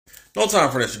No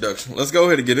time for an introduction. Let's go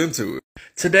ahead and get into it.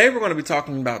 Today we're going to be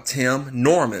talking about Tim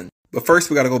Norman. But first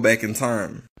we got to go back in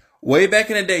time. Way back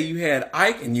in the day you had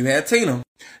Ike and you had Tina.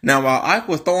 Now while Ike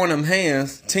was throwing them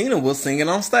hands, Tina was singing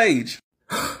on stage.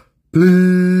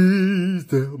 Please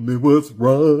tell me what's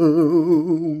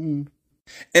wrong.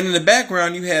 And in the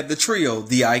background you had the trio,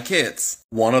 the Ikettes.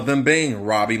 One of them being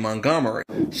Robbie Montgomery.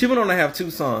 She went on to have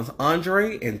two sons,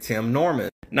 Andre and Tim Norman.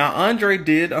 Now, Andre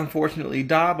did unfortunately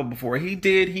die, but before he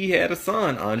did, he had a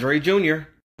son, Andre Jr.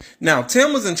 Now,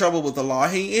 Tim was in trouble with the law.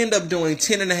 He ended up doing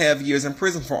 10.5 years in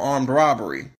prison for armed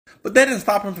robbery. But that didn't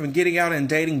stop him from getting out and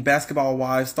dating Basketball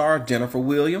Wives star Jennifer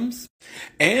Williams.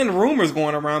 And rumors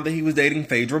going around that he was dating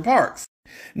Phaedra Parks.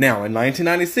 Now, in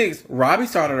 1996, Robbie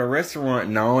started a restaurant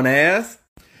known as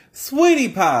Sweetie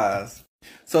Pies.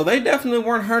 So they definitely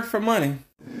weren't hurt for money.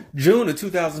 June of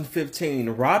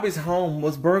 2015, Robbie's home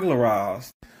was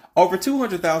burglarized. Over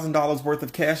 $200,000 worth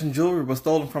of cash and jewelry was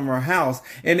stolen from her house,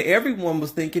 and everyone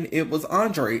was thinking it was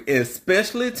Andre,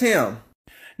 especially Tim.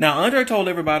 Now, Andre told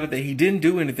everybody that he didn't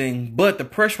do anything, but the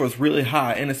pressure was really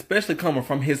high, and especially coming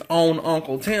from his own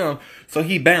uncle Tim, so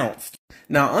he bounced.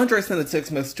 Now, Andre sent a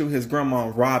text message to his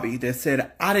grandma, Robbie, that said,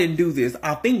 "I didn't do this.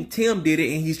 I think Tim did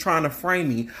it, and he's trying to frame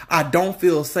me. I don't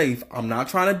feel safe. I'm not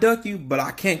trying to duck you, but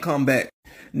I can't come back."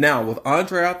 Now, with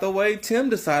Andre out the way, Tim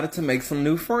decided to make some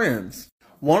new friends.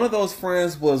 One of those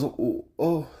friends was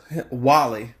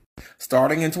Wally.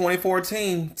 Starting in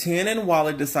 2014, Tim and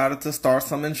Wally decided to start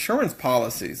some insurance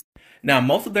policies. Now,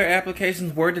 most of their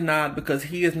applications were denied because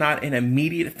he is not an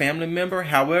immediate family member.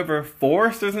 However,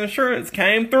 Forrester's Insurance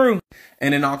came through.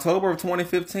 And in October of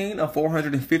 2015, a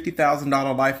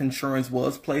 $450,000 life insurance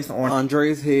was placed on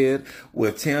Andre's head,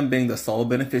 with Tim being the sole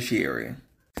beneficiary.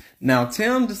 Now,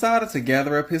 Tim decided to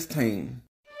gather up his team.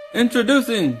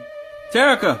 Introducing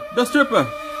Terica, the stripper,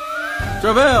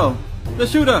 Travell, the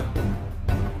shooter,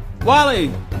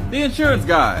 Wally, the insurance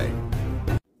guy,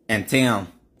 and Tim.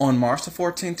 On March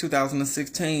 14,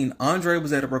 2016, Andre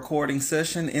was at a recording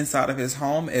session inside of his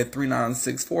home at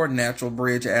 3964 Natural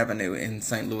Bridge Avenue in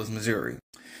St. Louis, Missouri.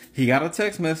 He got a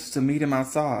text message to meet him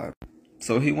outside.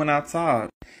 So he went outside,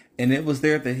 and it was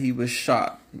there that he was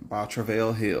shot by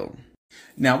Travell Hill.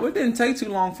 Now, it didn't take too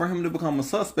long for him to become a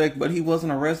suspect, but he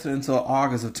wasn't arrested until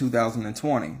August of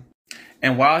 2020.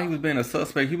 And while he was being a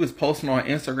suspect, he was posting on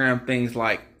Instagram things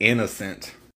like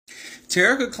innocent.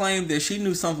 Terica claimed that she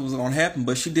knew something was going to happen,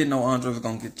 but she didn't know Andre was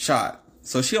going to get shot.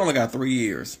 So she only got 3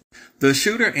 years. The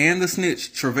shooter and the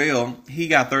snitch, Travell, he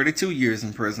got 32 years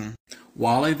in prison.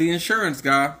 Wally, the insurance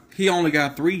guy, he only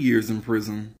got 3 years in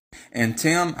prison. And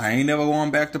Tim, I ain't never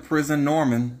going back to prison,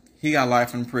 Norman, he got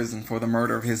life in prison for the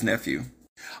murder of his nephew.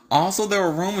 Also, there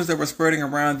were rumors that were spreading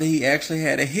around that he actually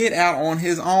had a hit out on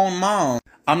his own mom.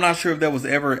 I'm not sure if that was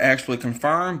ever actually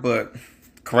confirmed, but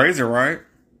crazy, right?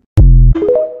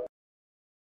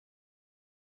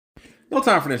 No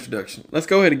time for an introduction. Let's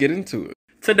go ahead and get into it.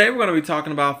 Today we're going to be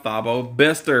talking about Thabo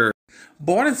Bester.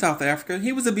 Born in South Africa,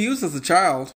 he was abused as a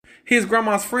child. His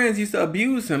grandma's friends used to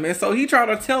abuse him, and so he tried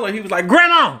to tell her. He was like,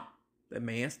 "Grandma, that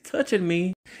man's touching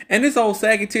me." And this old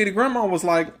saggy titty grandma was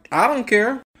like, "I don't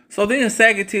care." So then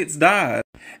Saggy Tits died.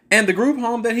 And the group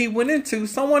home that he went into,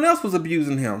 someone else was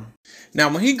abusing him. Now,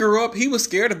 when he grew up, he was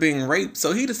scared of being raped,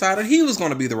 so he decided he was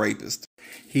going to be the rapist.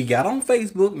 He got on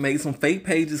Facebook, made some fake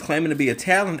pages claiming to be a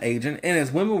talent agent, and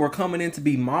as women were coming in to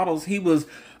be models, he was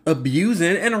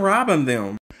abusing and robbing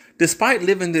them. Despite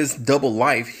living this double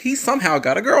life, he somehow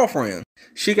got a girlfriend.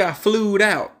 She got flued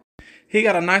out. He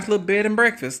got a nice little bed and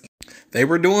breakfast. They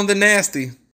were doing the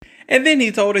nasty. And then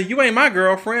he told her, "You ain't my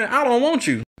girlfriend, I don't want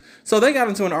you." So they got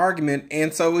into an argument,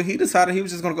 and so he decided he was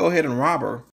just going to go ahead and rob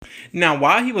her. Now,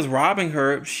 while he was robbing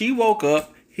her, she woke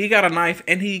up, he got a knife,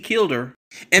 and he killed her.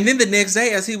 And then the next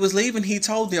day, as he was leaving, he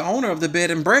told the owner of the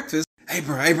bed and breakfast, hey,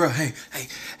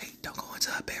 don't go into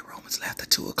her bedroom until after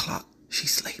 2 o'clock.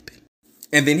 She's sleeping."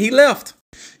 And then he left.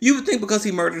 You would think because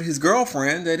he murdered his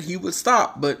girlfriend that he would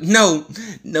stop, but no,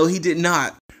 he did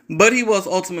not. But he was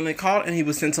ultimately caught, and he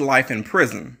was sent to life in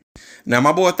prison. Now,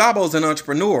 my boy Thabo's an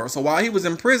entrepreneur, so while he was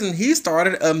in prison, he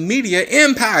started a media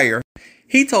empire.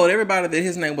 He told everybody that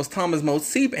his name was Thomas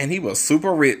Moseep, and he was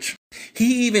super rich.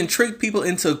 He even tricked people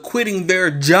into quitting their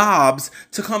jobs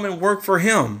to come and work for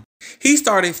him. He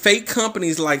started fake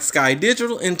companies like Sky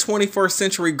Digital and 21st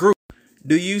Century Group.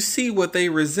 Do you see what they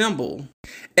resemble?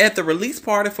 At the release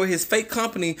party for his fake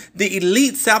company, the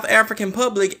elite South African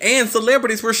public and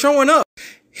celebrities were showing up.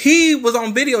 He was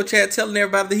on video chat telling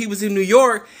everybody that he was in New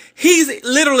York. He's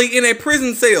literally in a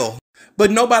prison cell. But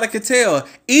nobody could tell.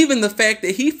 Even the fact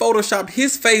that he photoshopped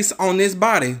his face on this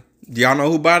body. Do y'all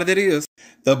know who body that is?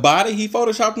 The body he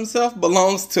photoshopped himself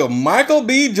belongs to Michael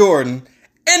B. Jordan.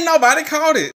 and nobody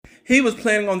caught it. He was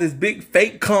planning on this big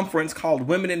fake conference called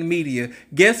Women in the Media.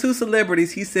 Guess who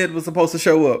celebrities he said was supposed to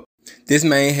show up? This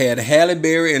man had Halle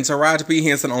Berry and Taraji P.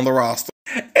 Henson on the roster.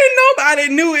 And nobody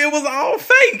knew it was all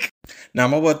fake. Now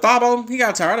my boy Thabo, he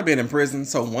got tired of being in prison,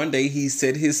 so one day he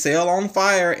set his cell on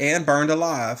fire and burned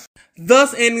alive.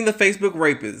 Thus ending the Facebook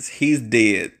rapist. He's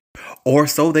dead. Or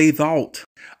so they thought.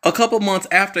 A couple months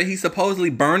after he supposedly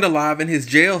burned alive in his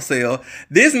jail cell,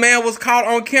 this man was caught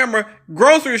on camera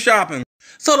grocery shopping.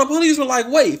 So the police were like,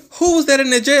 wait, who was that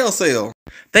in the jail cell?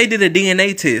 They did a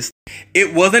DNA test.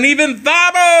 It wasn't even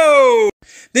Thabo!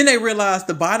 Then they realized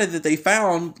the body that they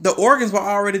found, the organs were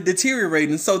already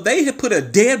deteriorating, so they had put a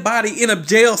dead body in a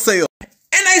jail cell.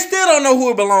 And they still don't know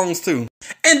who it belongs to.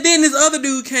 And then this other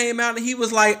dude came out and he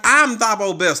was like, I'm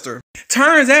Thabo Bester.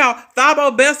 Turns out,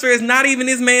 Thabo Bester is not even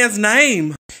this man's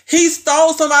name. He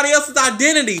stole somebody else's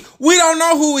identity. We don't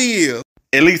know who he is.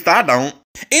 At least I don't.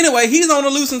 Anyway, he's on the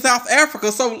loose in South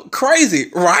Africa, so crazy,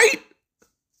 right?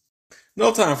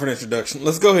 No time for an introduction.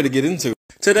 Let's go ahead and get into it.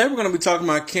 Today we're going to be talking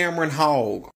about Cameron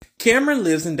Hogg. Cameron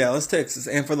lives in Dallas, Texas,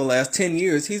 and for the last 10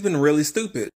 years, he's been really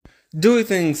stupid. Doing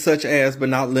things such as, but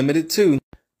not limited to,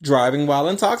 driving while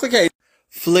intoxicated,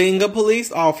 fleeing a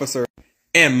police officer,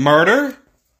 and murder.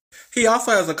 He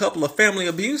also has a couple of family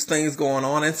abuse things going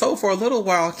on, and so for a little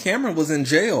while, Cameron was in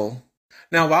jail.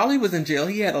 Now, while he was in jail,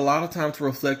 he had a lot of time to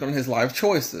reflect on his life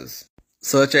choices,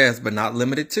 such as, but not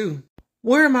limited to,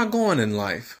 where am I going in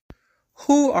life?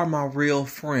 Who are my real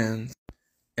friends?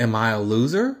 Am I a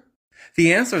loser?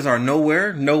 The answers are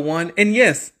nowhere, no one, and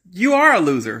yes, you are a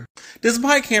loser.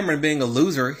 Despite Cameron being a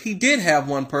loser, he did have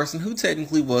one person who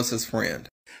technically was his friend.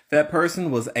 That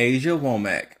person was Asia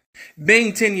Womack.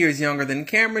 Being 10 years younger than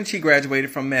Cameron, she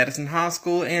graduated from Madison High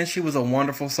School, and she was a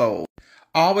wonderful soul.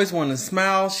 Always wanted to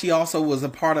smile. She also was a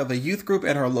part of a youth group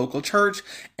at her local church,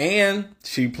 and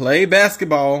she played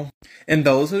basketball. And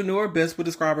those who knew her best would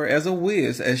describe her as a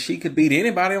whiz, as she could beat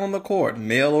anybody on the court,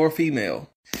 male or female.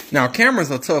 Now,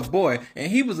 Cameron's a tough boy,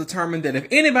 and he was determined that if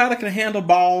anybody can handle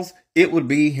balls, it would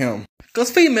be him. Because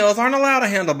females aren't allowed to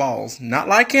handle balls, not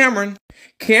like Cameron.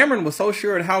 Cameron was so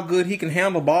sure of how good he can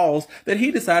handle balls that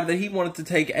he decided that he wanted to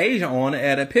take Asia on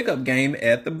at a pickup game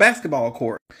at the basketball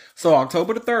court. So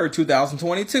October the 3rd,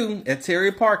 2022, at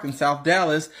Terry Park in South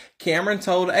Dallas, Cameron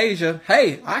told Asia,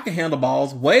 hey, I can handle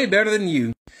balls way better than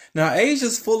you. Now,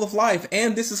 Asia's full of life,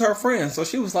 and this is her friend, so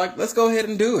she was like, let's go ahead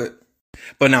and do it.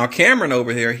 But now Cameron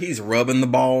over there, he's rubbing the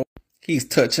ball, he's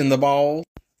touching the ball,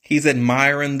 he's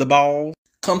admiring the ball,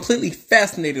 completely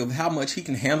fascinated with how much he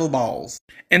can handle balls.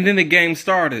 And then the game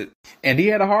started, and he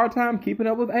had a hard time keeping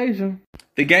up with Asia.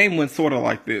 The game went sort of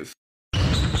like this.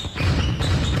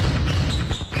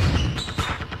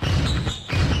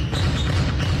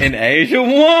 And Asia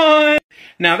won!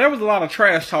 Now, there was a lot of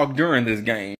trash talk during this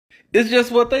game. It's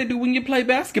just what they do when you play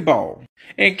basketball.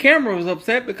 And Cameron was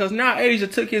upset because now Asia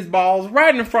took his balls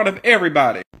right in front of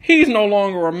everybody. He's no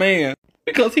longer a man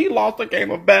because he lost a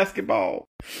game of basketball.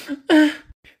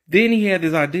 Then he had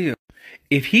this idea.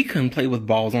 If he couldn't play with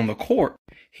balls on the court,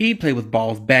 he'd play with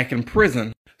balls back in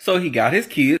prison. So he got his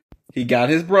kid, he got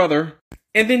his brother,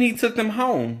 and then he took them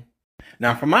home.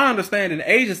 Now, from my understanding,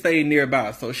 Asia stayed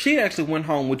nearby, so she actually went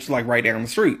home, which is like right down the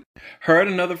street. Her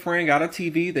and another friend got a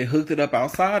TV, they hooked it up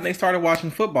outside, and they started watching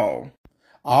football.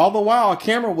 All the while,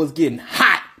 Cameron was getting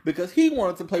hot because he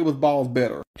wanted to play with balls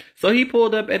better. So he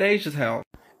pulled up at Asia's house,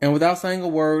 and without saying a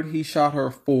word, he shot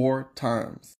her 4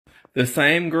 times. The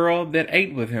same girl that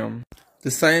ate with him.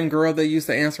 The same girl that used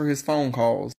to answer his phone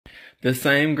calls. The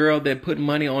same girl that put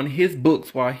money on his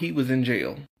books while he was in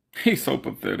jail. He's so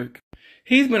pathetic.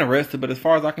 He's been arrested, but as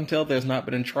far as I can tell, there's not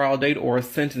been a trial date or a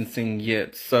sentencing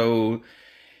yet. So,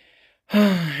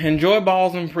 enjoy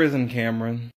balls in prison,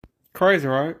 Cameron. Crazy,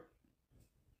 right?